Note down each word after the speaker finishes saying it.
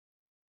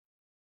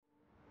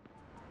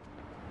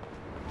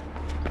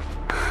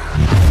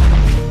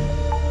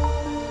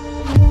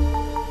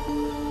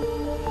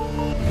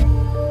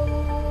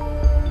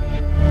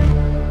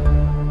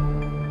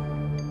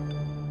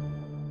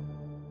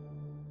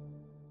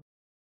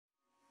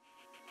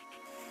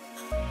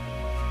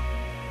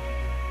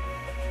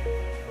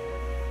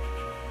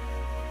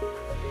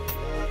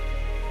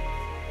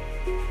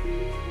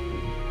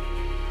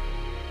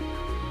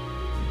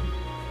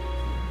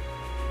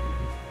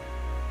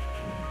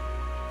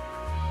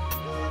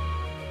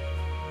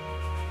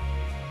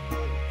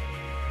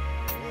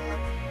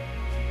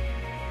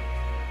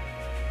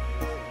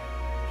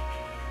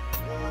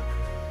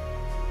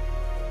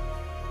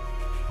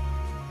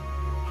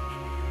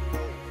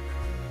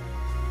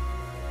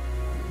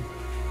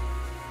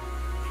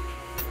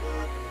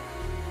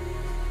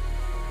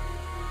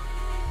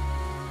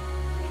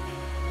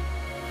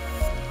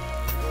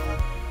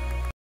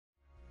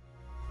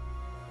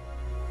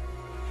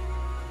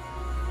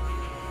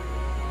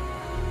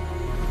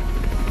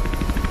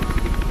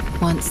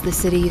Once the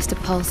city used to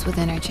pulse with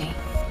energy,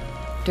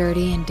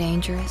 dirty and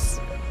dangerous,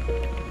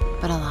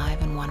 but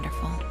alive and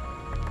wonderful.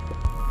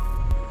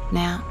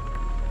 Now,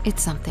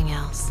 it's something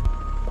else.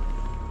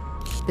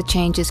 The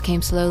changes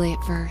came slowly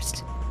at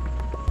first.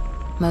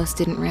 Most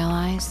didn't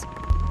realize,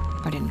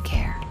 or didn't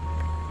care,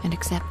 and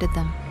accepted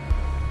them.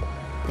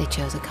 They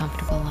chose a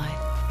comfortable life.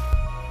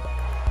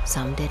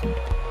 Some didn't.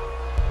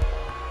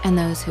 And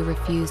those who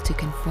refused to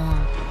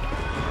conform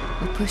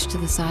were pushed to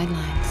the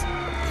sidelines,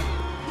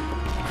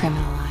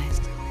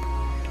 criminalized.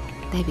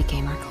 They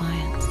became our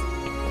clients.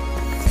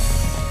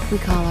 We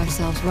call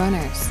ourselves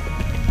runners.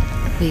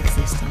 We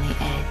exist on the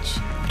edge,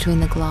 between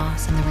the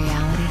gloss and the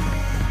reality,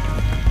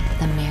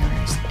 the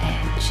mirror's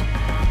edge.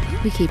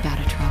 We keep out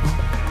of trouble,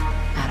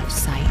 out of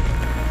sight,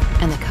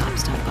 and the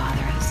cops don't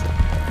bother us.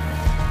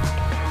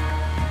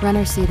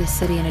 Runners see the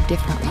city in a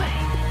different way.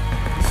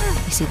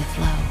 We see the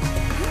flow.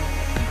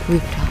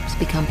 Rooftops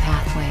become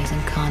pathways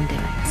and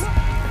conduits,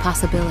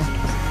 possibilities,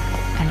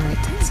 and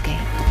routes of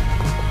escape.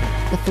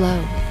 The flow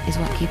is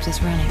what keeps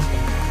us running,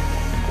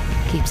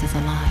 keeps us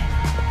alive.